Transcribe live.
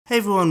Hey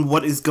everyone,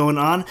 what is going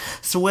on?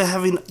 So we're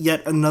having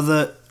yet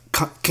another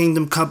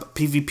Kingdom Cup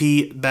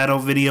PvP battle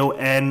video,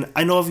 and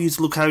I know I've used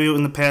Lucario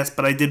in the past,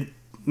 but I did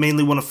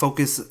mainly want to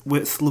focus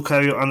with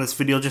Lucario on this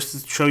video just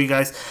to show you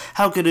guys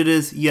how good it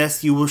is.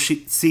 Yes, you will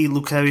see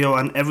Lucario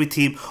on every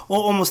team,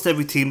 or almost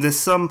every team. There's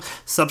some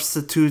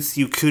substitutes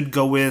you could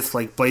go with,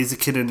 like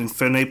Blaziken and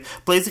Infernape.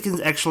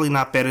 Blaziken's actually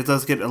not bad. It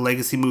does get a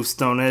legacy move,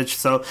 Stone Edge,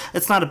 so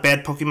it's not a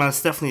bad Pokemon.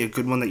 It's definitely a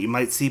good one that you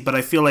might see, but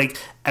I feel like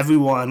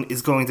everyone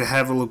is going to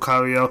have a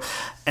Lucario.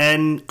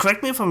 And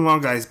correct me if I'm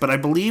wrong, guys, but I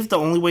believe the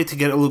only way to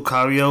get a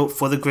Lucario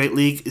for the Great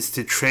League is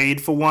to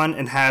trade for one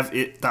and have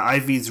the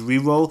IVs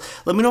reroll.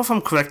 Let me know if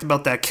I'm correct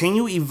about that. Can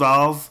you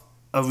evolve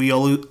a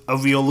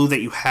Riolu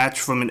that you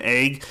hatch from an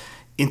egg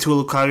into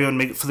a Lucario and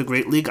make it for the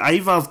Great League? I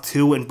evolved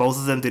two, and both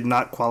of them did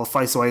not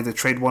qualify, so I had to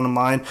trade one of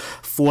mine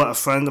for a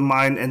friend of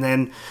mine, and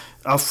then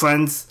our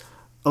friends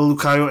a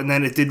Lucario, and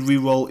then it did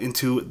re-roll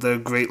into the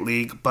Great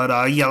League.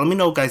 But yeah, let me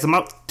know, guys. I'm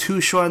not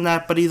too sure on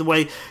that, but either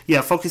way,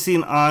 yeah,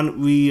 focusing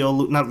on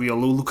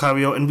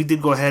Lucario, and we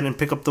did go ahead and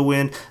pick up the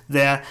win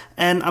there.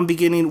 And I'm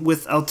beginning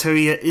with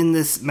Altaria in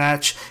this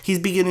match. He's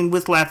beginning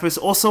with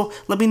Lapras. Also,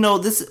 let me know,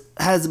 this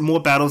has more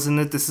battles in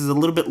it. This is a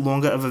little bit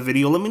longer of a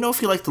video. Let me know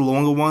if you like the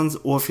longer ones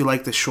or if you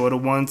like the shorter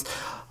ones.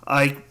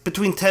 Like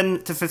between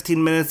 10 to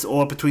 15 minutes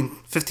or between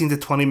 15 to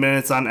 20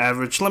 minutes on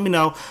average. Let me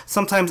know.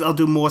 Sometimes I'll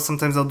do more,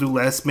 sometimes I'll do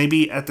less.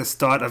 Maybe at the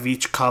start of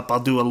each cup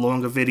I'll do a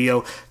longer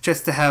video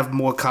just to have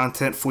more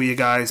content for you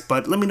guys.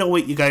 But let me know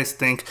what you guys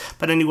think.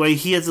 But anyway,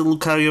 he has a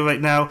Lucario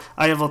right now.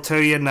 I have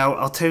Altaria. Now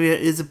Altaria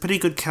is a pretty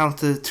good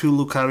counter to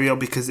Lucario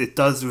because it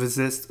does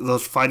resist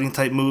those fighting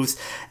type moves.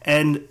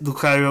 And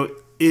Lucario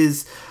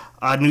is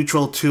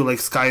neutral to like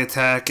Sky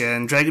Attack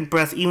and Dragon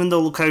Breath. Even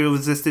though Lucario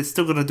resists, it's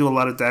still going to do a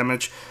lot of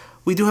damage.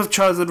 We do have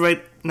Charizard right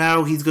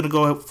now. He's going to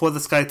go for the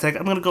Sky Attack.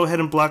 I'm going to go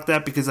ahead and block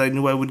that because I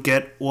knew I would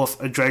get off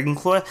a Dragon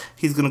Claw.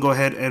 He's going to go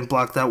ahead and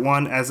block that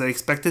one as I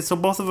expected. So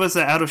both of us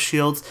are out of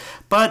shields.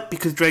 But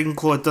because Dragon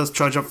Claw does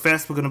charge up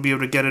fast, we're going to be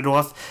able to get it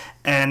off.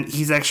 And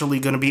he's actually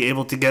going to be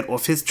able to get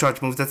off his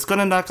charge move. That's going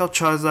to knock out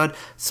Charizard.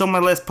 So my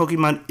last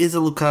Pokemon is a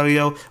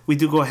Lucario. We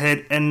do go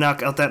ahead and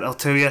knock out that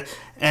Altaria.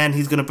 And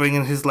he's going to bring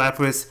in his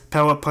Lapras.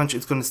 Power Punch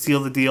is going to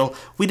seal the deal.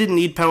 We didn't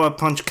need Power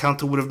Punch.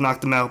 Counter would have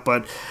knocked him out.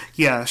 But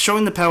yeah,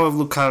 showing the power of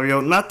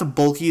Lucario. Not the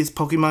bulkiest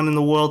Pokemon in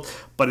the world,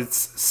 but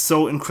it's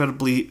so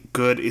incredibly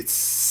good. It's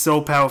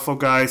so powerful,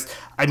 guys.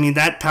 I mean,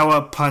 that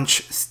Power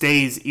Punch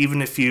stays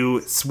even if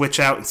you switch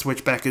out and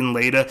switch back in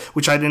later,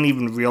 which I didn't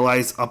even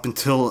realize up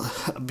until,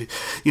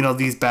 you know,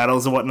 these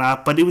battles or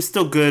whatnot. But it was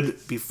still good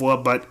before,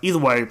 but either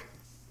way.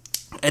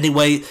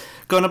 Anyway,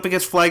 going up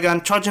against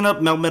Flygon, charging up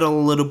Melmetal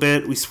a little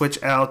bit. We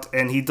switch out,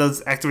 and he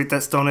does activate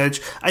that Stone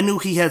Edge. I knew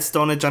he had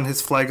Stone Edge on his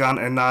Flygon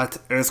and not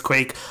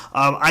Earthquake.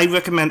 I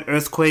recommend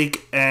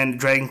Earthquake and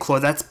Dragon Claw.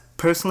 That's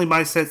personally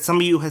my set. Some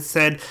of you have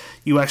said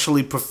you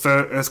actually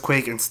prefer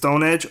Earthquake and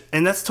Stone Edge,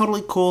 and that's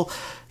totally cool.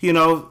 You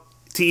know,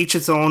 to each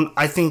its own.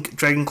 I think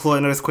Dragon Claw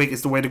and Earthquake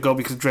is the way to go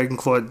because Dragon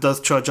Claw does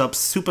charge up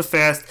super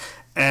fast,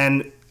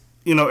 and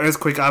you know,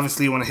 Earthquake,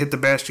 obviously, you want to hit the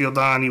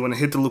Bastiodon, you want to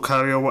hit the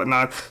Lucario,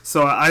 whatnot.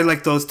 So I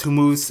like those two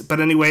moves.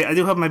 But anyway, I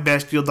do have my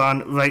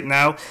Bastiodon right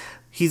now.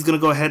 He's going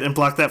to go ahead and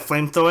block that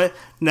Flamethrower.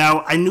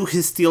 Now, I knew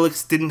his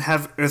Steelix didn't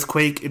have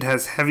Earthquake. It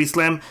has Heavy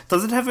Slam.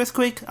 Does it have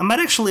Earthquake? I'm not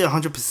actually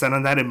 100%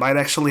 on that. It might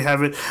actually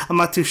have it. I'm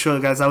not too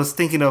sure, guys. I was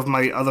thinking of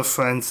my other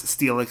friend's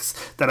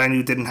Steelix that I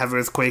knew didn't have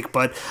Earthquake,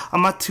 but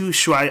I'm not too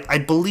sure. I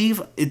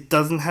believe it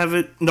doesn't have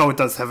it. No, it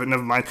does have it.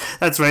 Never mind.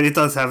 That's right. It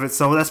does have it.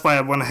 So that's why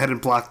I went ahead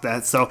and blocked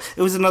that. So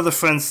it was another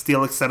friend's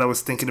Steelix that I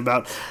was thinking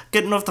about.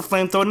 Getting off the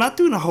Flamethrower. Not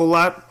doing a whole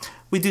lot.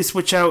 We do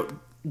switch out,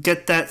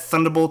 get that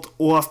Thunderbolt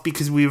off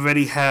because we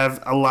already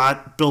have a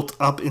lot built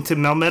up into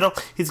Melmetal.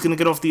 He's going to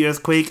get off the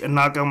Earthquake and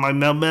knock out my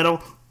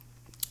Melmetal.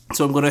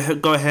 So I'm going to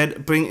go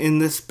ahead, bring in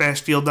this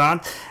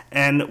Bastiodon,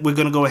 and we're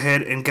going to go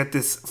ahead and get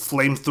this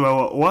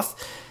Flamethrower off.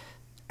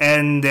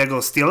 And there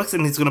goes Steelix,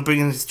 and he's going to bring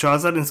in his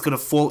Charizard, and it's going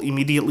to fall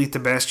immediately to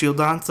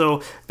Bastiodon.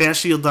 So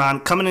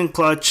Bastiodon coming in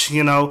clutch.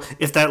 You know,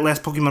 if that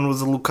last Pokemon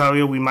was a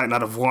Lucario, we might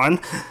not have won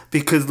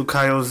because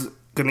Lucario's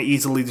going to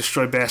easily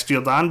destroy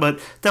Bastiodon, but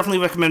definitely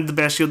recommend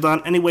the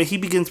Bastiodon. Anyway, he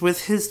begins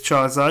with his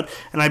Charizard,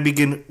 and I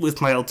begin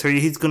with my Altaria.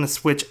 He's going to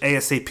switch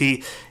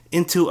ASAP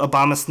into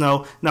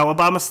Abomasnow. Now,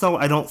 Abomasnow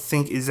I don't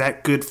think is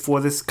that good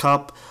for this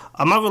cup.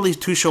 I'm not really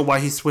too sure why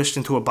he switched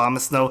into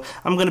Abomasnow.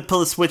 I'm going to pull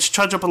the switch,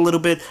 charge up a little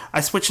bit.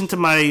 I switch into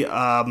my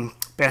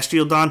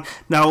Bastiodon.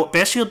 Now,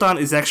 Bastiodon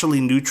is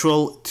actually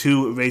neutral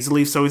to Razor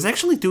Leaf, so he's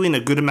actually doing a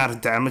good amount of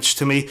damage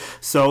to me.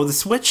 So the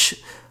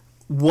switch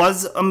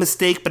was a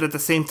mistake, but at the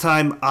same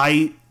time,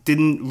 I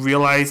didn't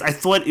realize. I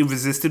thought it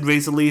resisted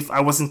Razor Leaf.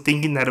 I wasn't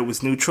thinking that it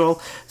was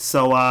neutral.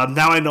 So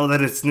now I know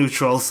that it's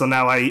neutral. So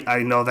now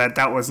I know that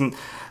that wasn't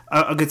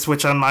a good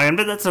switch on my end,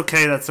 but that's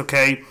okay. That's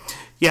okay.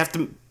 You have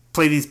to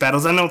play these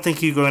battles. I don't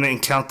think you're going to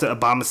encounter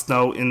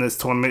Abomasnow in this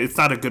tournament. It's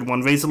not a good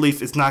one. Razor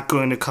Leaf is not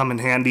going to come in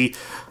handy.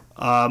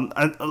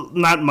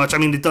 Not much. I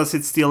mean, it does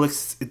hit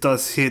Steelix. It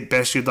does hit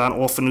Bastiodon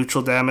all for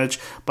neutral damage.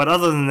 But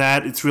other than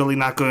that, it's really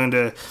not going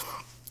to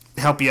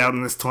help you out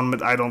in this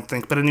tournament, I don't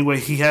think. But anyway,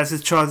 he has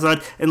his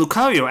Charizard, and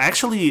Lucario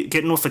actually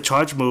getting off a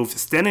charge move,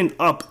 standing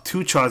up to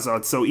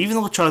Charizard. So even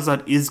though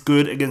Charizard is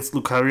good against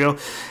Lucario,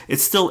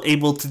 it's still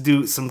able to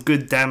do some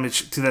good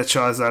damage to that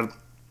Charizard.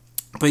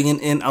 Bringing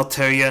in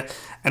Altaria,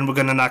 and we're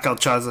going to knock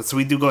out Charizard. So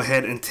we do go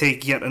ahead and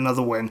take yet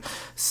another win.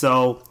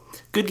 So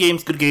good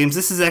games, good games.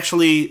 This is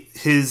actually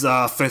his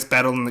first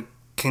battle in the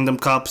Kingdom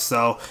Cup,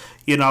 so,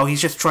 you know, he's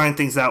just trying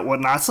things out,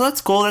 whatnot. So that's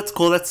cool, that's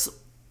cool, that's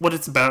what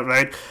it's about,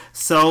 right?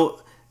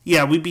 So,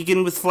 yeah, we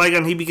begin with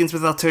Flygon, he begins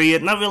with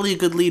Altaria. Not really a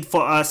good lead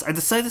for us. I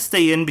decided to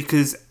stay in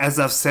because, as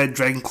I've said,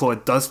 Dragon Claw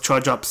does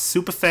charge up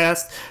super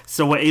fast,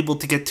 so we're able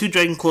to get 2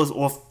 Dragon Claws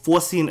off,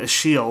 forcing a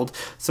shield.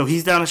 So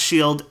he's down a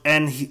shield,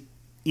 and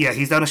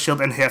he's down a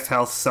shield and half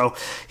health, so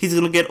he's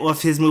going to get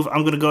off his move.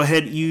 I'm going to go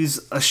ahead and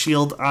use a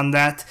shield on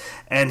that,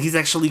 and he's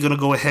actually going to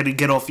go ahead and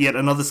get off yet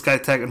another Sky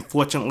Attack.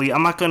 Unfortunately,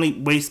 I'm not going to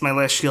waste my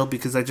last shield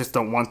because I just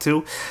don't want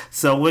to.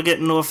 So we're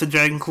getting off the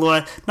Dragon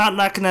Claw, not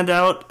knocking it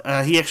out.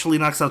 He actually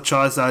knocks out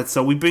Charizard,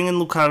 so we bring in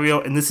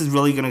Lucario, and this is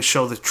really going to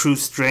show the true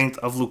strength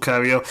of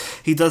Lucario.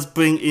 He does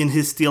bring in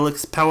his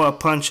Steelix, Power Up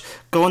Punch,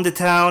 going to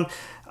town,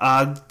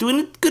 doing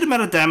a good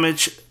amount of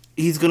damage.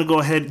 He's going to go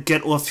ahead and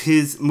get off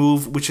his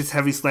move, which is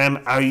Heavy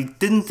Slam. I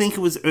didn't think it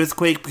was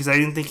Earthquake because I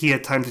didn't think he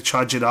had time to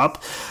charge it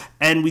up.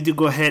 And we do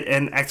go ahead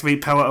and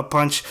activate Power Up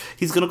Punch.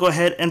 He's going to go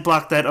ahead and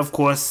block that, of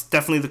course.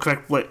 Definitely the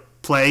correct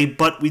play,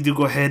 but we do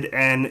go ahead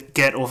and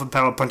get off a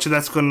Power Punch, and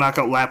that's going to knock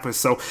out Lapras.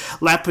 So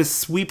Lapras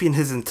sweeping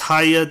his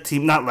entire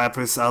team, not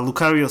Lapras,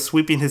 Lucario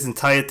sweeping his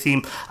entire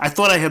team. I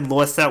thought I had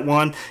lost that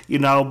one, you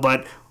know,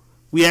 but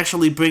we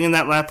actually bring in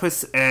that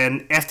Lapras,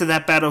 and after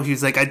that battle, he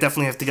was like, I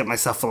definitely have to get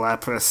myself a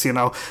Lapras, you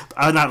know.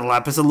 Not a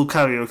Lapras, a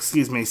Lucario,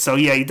 excuse me. So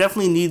yeah, you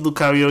definitely need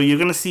Lucario. You're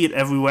going to see it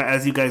everywhere,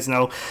 as you guys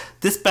know.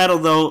 This battle,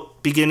 though,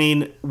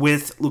 beginning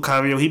with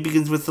Lucario, he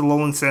begins with the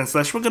Alolan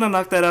Sandslash. We're going to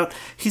knock that out.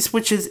 He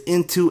switches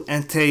into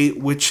Entei,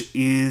 which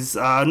is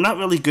not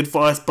really good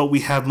for us, but we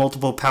have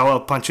multiple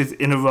power-up punches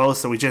in a row,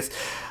 so we just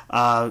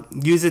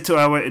use it to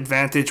our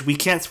advantage. We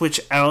can't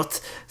switch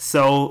out,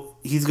 so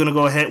he's going to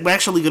go ahead. We're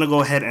actually going to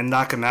go ahead and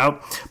knock him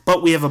out,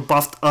 but we have a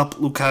buffed up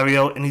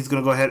Lucario, and he's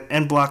going to go ahead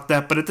and block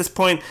that. But at this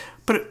point,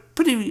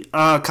 pretty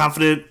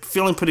confident,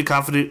 feeling pretty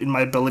confident in my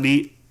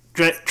ability.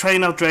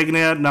 Trying out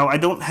Dragonair. Now, I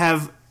don't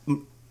have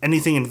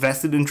anything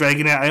invested in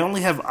Dragonair. I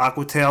only have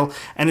Aqua Tail,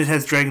 and it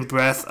has Dragon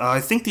Breath. I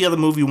think the other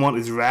move you want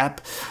is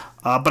Wrap.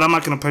 But I'm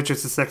not going to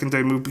purchase the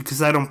secondary move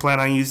because I don't plan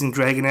on using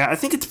Dragonair. I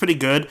think it's pretty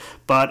good,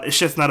 but it's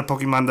just not a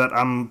Pokemon that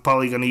I'm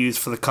probably going to use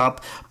for the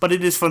Cup. But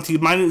it is fun to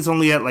use. Mine is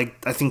only at, like,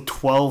 I think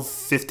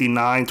 1259,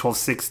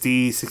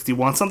 1260,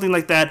 61, something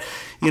like that.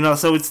 You know,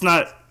 so it's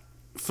not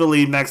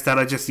fully maxed out.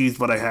 I just used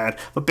what I had.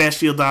 But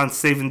Bastiodon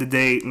saving the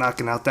day,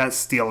 knocking out that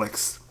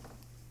Steelix.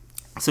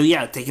 So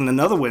yeah, taking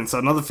another win. So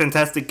another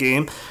fantastic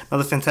game. So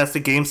we're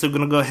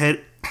going to go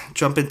ahead,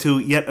 jump into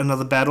yet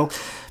another battle.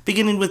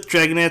 Beginning with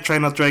Dragonair,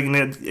 trying out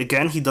Dragonair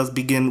again. He does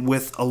begin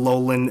with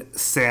Alolan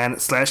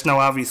Sandslash. Now,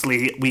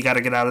 obviously, we got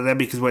to get out of there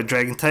because we're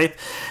Dragon type.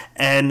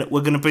 And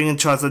we're going to bring in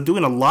Charizard,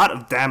 doing a lot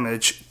of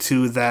damage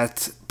to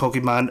that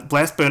Pokemon.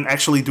 Blast Burn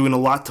actually doing a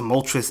lot to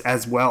Moltres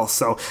as well.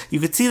 So you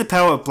could see the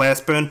power of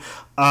Blast Burn.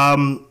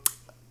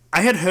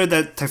 I had heard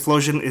that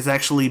Typhlosion is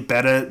actually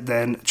better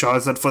than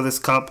Charizard for this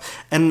Cup,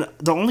 and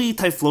the only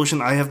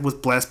Typhlosion I have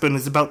with Blast Burn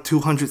is about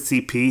 200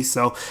 CP,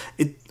 so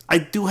I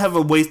do have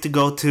a ways to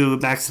go to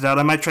max it out.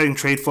 I might try and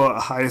trade for a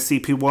higher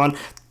CP one.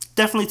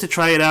 Definitely to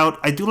try it out.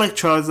 I do like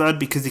Charizard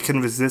because he can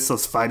resist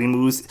those fighting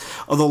moves,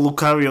 although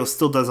Lucario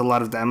still does a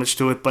lot of damage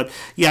to it, but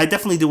yeah, I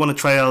definitely do want to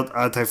try out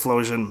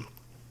Typhlosion.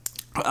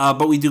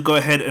 But we do go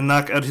ahead and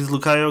knock out his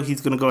Lucario.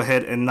 He's going to go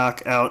ahead and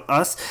knock out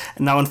us.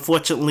 And now,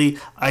 unfortunately,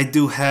 I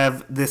do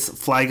have this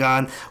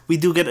Flygon. We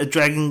do get a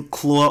Dragon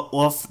Claw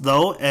off,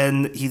 though,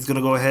 and he's going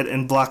to go ahead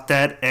and block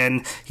that.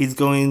 And he's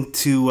going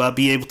to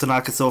be able to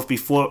knock us out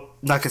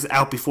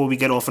before we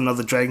get off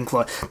another Dragon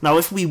Claw. Now,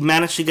 if we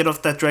managed to get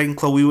off that Dragon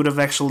Claw, we would have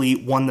actually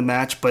won the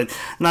match, but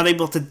not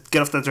able to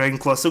get off that Dragon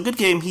Claw. So, good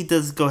game. He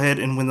does go ahead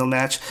and win the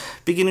match.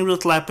 Beginning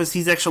with Lapras,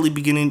 he's actually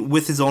beginning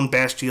with his own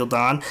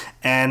Bastiodon,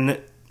 and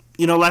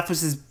you know,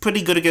 Lapras is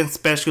pretty good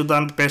against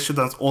Bastiodon, but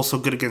Bastiodon's also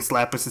good against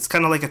Lapras. It's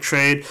kind of like a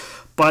trade,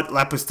 but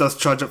Lapras does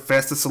charge up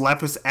faster, so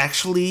Lapras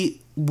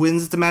actually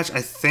wins the match,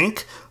 I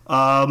think.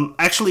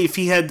 Actually, if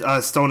he had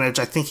Stone Edge,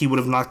 I think he would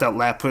have knocked out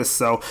Lapras,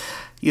 so,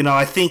 you know,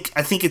 I think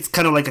it's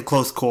kind of like a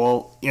close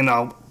call, you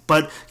know.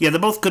 But, yeah, they're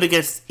both good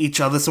against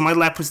each other, so my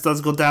Lapras does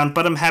go down,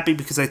 but I'm happy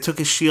because I took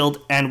his shield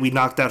and we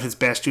knocked out his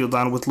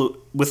Bastiodon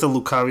with a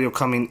Lucario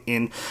coming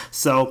in.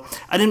 So,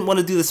 I didn't want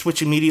to do the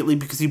switch immediately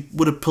because he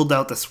would have pulled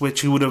out the switch.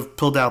 He would have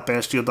pulled out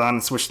Bastiodon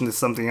and switched into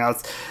something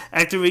else.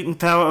 Activating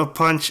Power of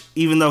Punch,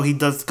 even though he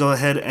does go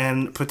ahead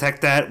and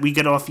protect that, we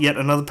get off yet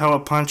another Power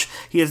of Punch.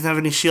 He doesn't have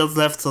any shields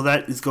left, so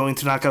that is going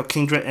to knock out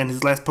Kingdra, and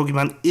his last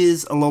Pokemon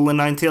is Alolan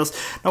Ninetales.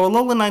 Now,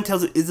 Alolan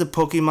Ninetales is a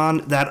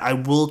Pokemon that I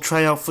will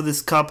try out for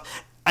this Cup.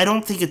 I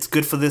don't think it's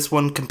good for this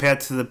one compared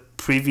to the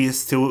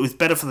previous two. It was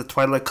better for the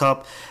Twilight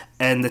Cup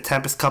and the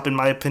Tempest Cup, in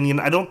my opinion.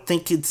 I don't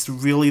think it's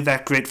really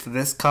that great for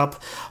this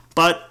Cup,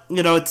 But,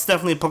 you know, it's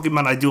definitely a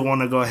Pokemon I do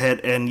want to go ahead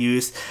and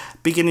use.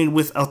 Beginning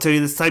with Altaria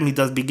this time, he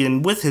does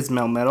begin with his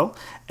Melmetal.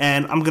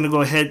 And I'm going to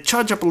go ahead,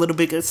 charge up a little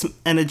bit, get some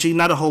energy.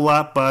 Not a whole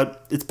lot,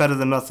 but it's better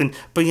than nothing.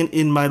 Bringing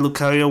in my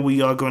Lucario,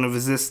 we are going to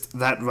resist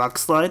that Rock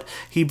Slide.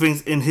 He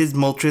brings in his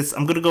Moltres.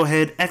 I'm going to go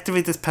ahead,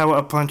 activate this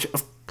Power-Up Punch.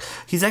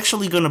 He's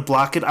actually going to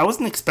block it. I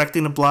wasn't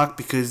expecting a block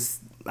because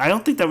I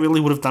don't think that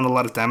really would have done a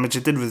lot of damage.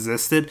 It did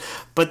resist it,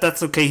 but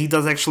that's okay. He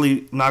does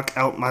actually knock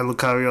out my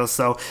Lucario.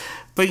 So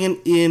bringing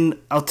in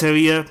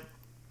Altaria,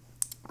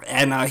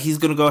 and he's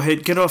going to go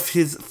ahead, get off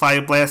his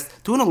Fire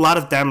Blast, doing a lot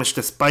of damage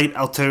despite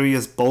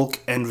Altaria's bulk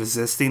and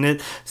resisting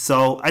it.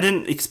 So I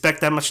didn't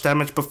expect that much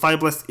damage, but Fire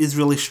Blast is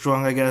really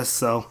strong, I guess.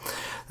 So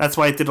that's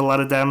why it did a lot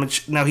of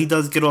damage. Now he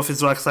does get off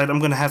his Rock Slide. I'm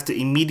going to have to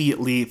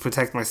immediately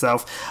protect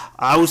myself.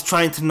 I was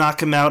trying to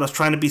knock him out. I was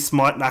trying to be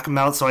smart, knock him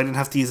out, so I didn't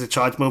have to use a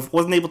charge move.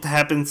 Wasn't able to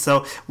happen,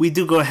 so we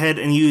do go ahead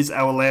and use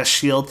our last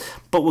shield,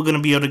 but we're going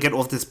to be able to get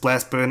off this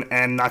Blast Burn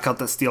and knock out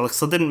that Steelix.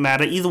 So it didn't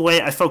matter. Either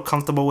way, I felt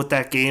comfortable with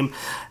that game,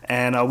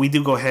 and we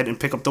do go ahead and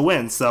pick up the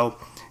win. So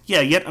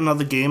yeah, yet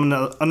another game,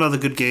 another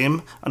good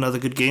game.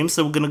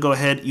 So we're going to go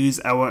ahead, use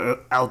our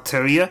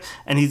Altaria,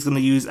 and he's going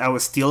to use our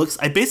Steelix.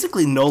 I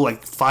basically know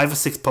like 5 or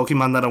 6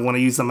 Pokemon that I want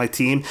to use on my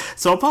team,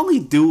 so I'll probably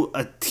do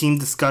a team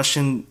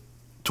discussion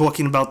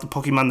talking about the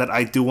Pokemon that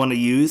I do want to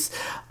use.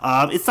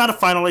 It's not a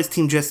finalized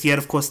team just yet.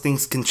 Of course,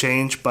 things can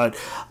change, but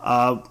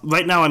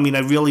right now, I mean, I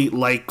really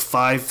like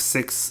 5,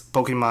 6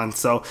 Pokemon.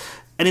 So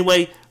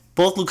anyway,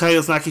 both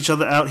Lucarios knock each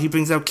other out. He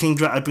brings out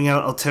Kingdra, I bring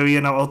out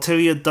Altaria. Now,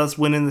 Altaria does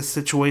win in this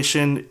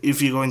situation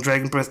if you're going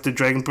Dragon Breath to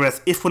Dragon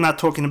Breath. If we're not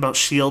talking about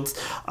shields,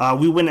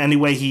 we win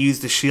anyway. He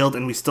used the shield,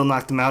 and we still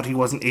knocked him out. He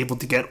wasn't able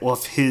to get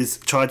off his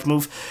charge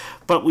move.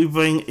 But we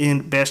bring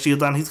in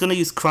Bastildon. He's going to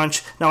use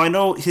Crunch. Now, I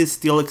know his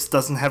Steelix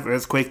doesn't have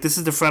Earthquake. This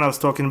is the friend I was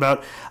talking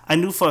about. I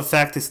knew for a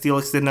fact his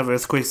Steelix didn't have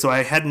Earthquake, so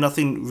I had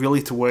nothing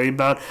really to worry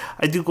about.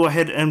 I do go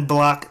ahead and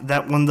block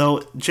that one,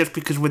 though, just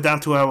because we're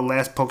down to our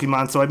last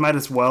Pokemon, so I might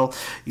as well.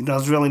 You know,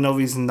 there's really no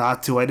reason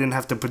not to. I didn't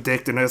have to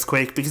predict an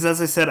Earthquake, because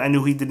as I said, I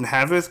knew he didn't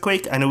have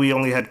Earthquake. I knew he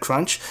only had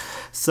Crunch.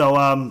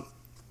 So,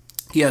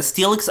 yeah,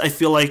 Steelix, I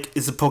feel like,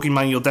 is a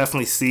Pokemon you'll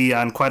definitely see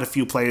on quite a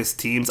few players'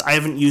 teams. I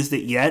haven't used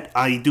it yet.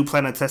 I do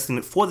plan on testing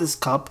it for this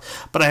cup,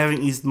 but I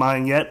haven't used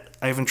mine yet.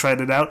 I haven't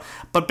tried it out.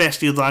 But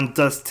Bastildon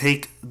does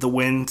take the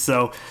win,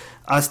 so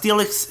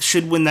Steelix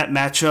should win that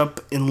matchup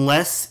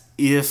unless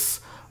if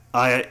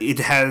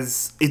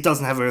it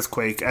doesn't have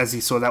Earthquake. As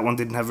you saw, that one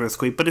didn't have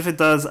Earthquake. But if it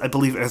does, I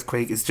believe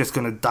Earthquake is just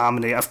going to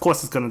dominate. Of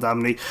course it's going to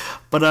dominate.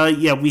 But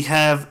yeah, we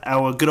have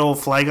our good old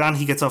Flygon.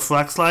 He gets off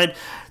Rock Slide.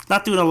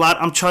 Not doing a lot.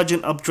 I'm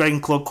charging up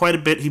Dragon Claw quite a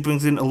bit. He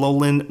brings in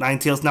Alolan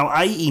Ninetales. Now,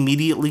 I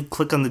immediately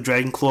click on the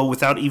Dragon Claw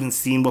without even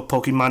seeing what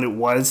Pokemon it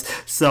was.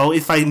 So,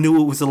 if I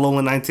knew it was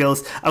Alolan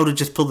Ninetales, I would have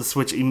just pulled the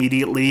switch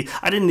immediately.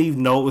 I didn't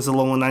even know it was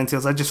Alolan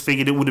Ninetales. I just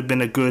figured it would have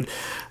been a good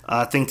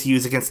thing to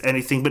use against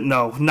anything. But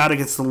no, not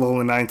against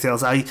Alolan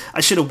Ninetales.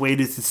 I should have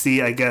waited to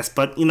see, I guess.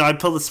 But, you know, I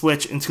pull the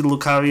switch into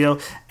Lucario,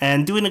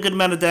 and doing a good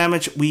amount of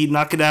damage, we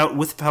knock it out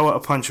with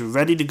Power-Up Punch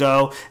ready to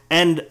go,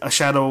 and a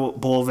Shadow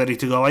Ball ready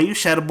to go. I use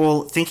Shadow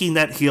Ball thinking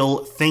that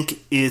he'll think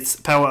it's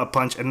Power-Up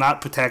Punch and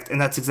not Protect,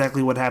 and that's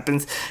exactly what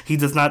happens. He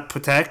does not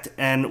Protect,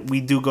 and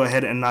we do go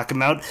ahead and knock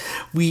him out.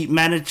 We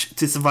manage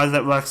to survive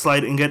that Rock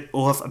Slide and get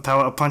off a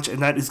Power-Up Punch,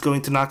 and that is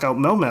going to knock out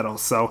Melmetal.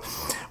 So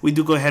we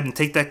do go ahead and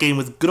take that game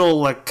with good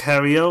old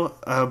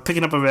Lucario,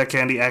 picking up a rare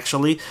candy,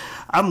 actually.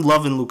 I'm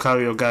loving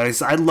Lucario,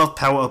 guys. I love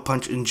Power-Up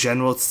Punch in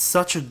general. It's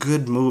such a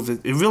good move.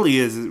 It really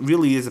is. It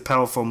really is a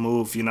powerful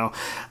move, you know.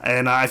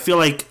 And I feel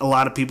like a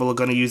lot of people are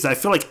going to use it. I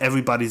feel like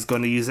everybody's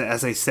going to use it,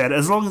 as I said,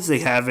 as long as they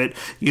have it.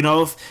 You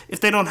know,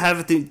 if they don't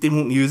have it, they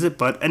won't use it.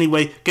 But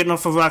anyway, getting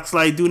off a Rock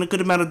Slide, doing a good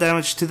amount of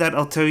damage to that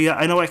Altaria.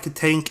 I know I could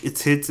tank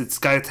its hits, its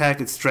Sky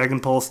Attack, its Dragon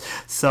Pulse.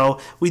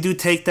 So we do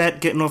take that,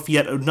 getting off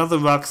yet another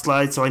Rock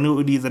Slide. So I knew it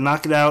would either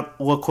knock it out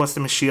or cost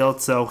him a shield.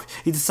 So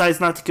he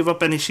decides not to give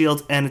up any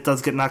shield, and it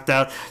does get knocked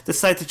out.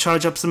 Decide to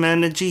charge up some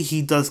energy.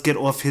 He does get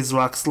off his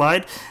Rock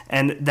Slide,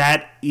 and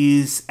that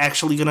is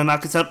actually going to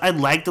knock us out. I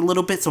lagged a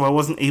little bit, so I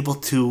wasn't able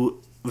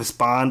to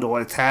respond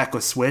or attack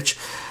or switch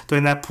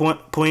during that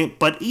point,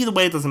 but either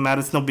way, it doesn't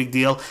matter. It's no big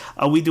deal.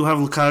 We do have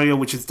Lucario,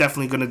 which is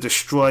definitely going to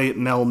destroy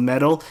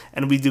Melmetal,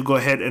 and we do go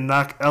ahead and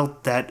knock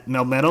out that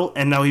Melmetal,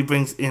 and now he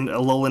brings in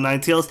Alolan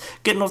Ninetales,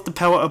 getting off the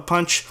Power-Up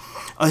Punch.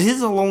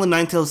 His Alolan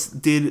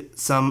Ninetales did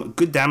some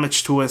good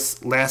damage to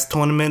us last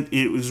tournament.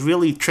 It was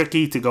really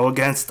tricky to go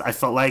against, I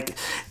felt like,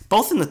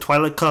 both in the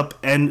Twilight Cup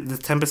and the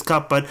Tempest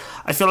Cup, but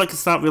I feel like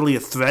it's not really a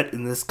threat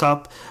in this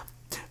cup.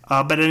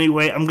 But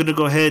anyway, I'm going to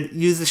go ahead,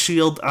 use the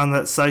shield on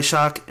that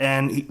Psyshock,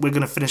 and we're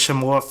going to finish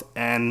him off,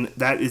 and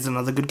that is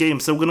another good game.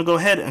 So we're going to go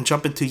ahead and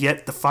jump into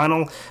yet the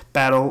final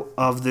battle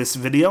of this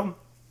video.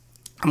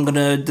 I'm going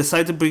to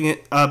decide to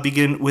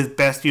begin with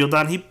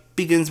Bastildon. He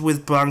begins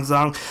with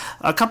Bronzong.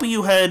 A couple of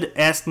you had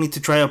asked me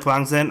to try out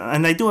Bronzong,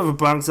 and I do have a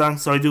Bronzong,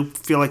 so I do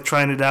feel like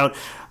trying it out.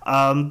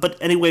 But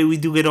anyway, we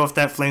do get off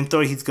that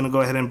Flamethrower. He's going to go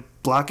ahead and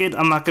block it.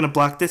 I'm not going to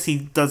block this.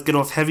 He does get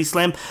off heavy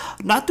slam.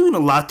 Not doing a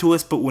lot to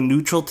us, but we're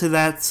neutral to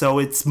that, so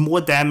it's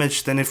more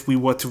damage than if we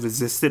were to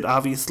resist it,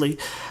 obviously.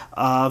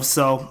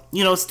 So,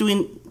 you know, it's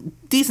doing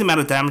decent amount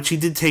of damage. He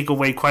did take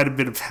away quite a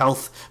bit of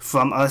health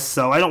from us,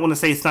 so I don't want to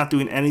say it's not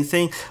doing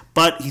anything,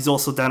 but he's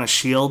also down a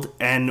shield,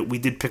 and we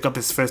did pick up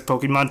his first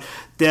Pokemon.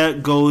 There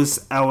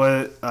goes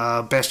our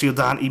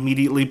Bastiodon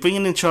immediately,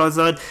 bringing in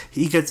Charizard.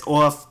 He gets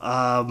off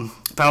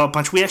Power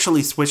Punch. We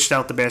actually switched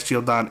out the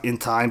Bastiodon in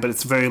time, but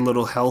it's very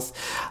little health.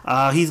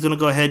 He's going to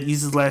go ahead,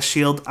 use his last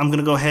shield. I'm going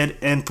to go ahead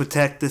and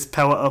protect this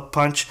Power Up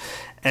Punch,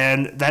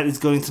 and that is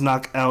going to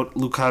knock out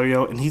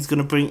Lucario, and he's going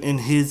to bring in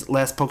his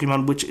last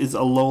Pokemon, which is a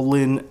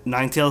Alolan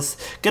Ninetales.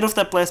 Get off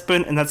that Blast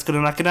Burn, and that's going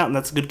to knock it out, and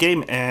that's a good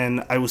game,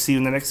 and I will see you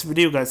in the next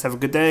video, guys. Have a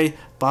good day.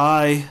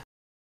 Bye.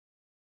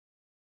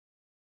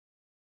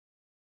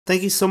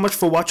 Thank you so much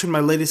for watching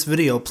my latest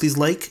video. Please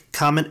like,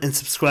 comment, and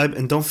subscribe,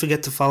 and don't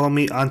forget to follow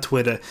me on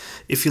Twitter.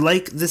 If you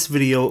like this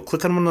video,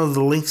 click on one of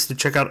the links to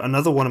check out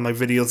another one of my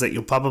videos that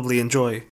you'll probably enjoy.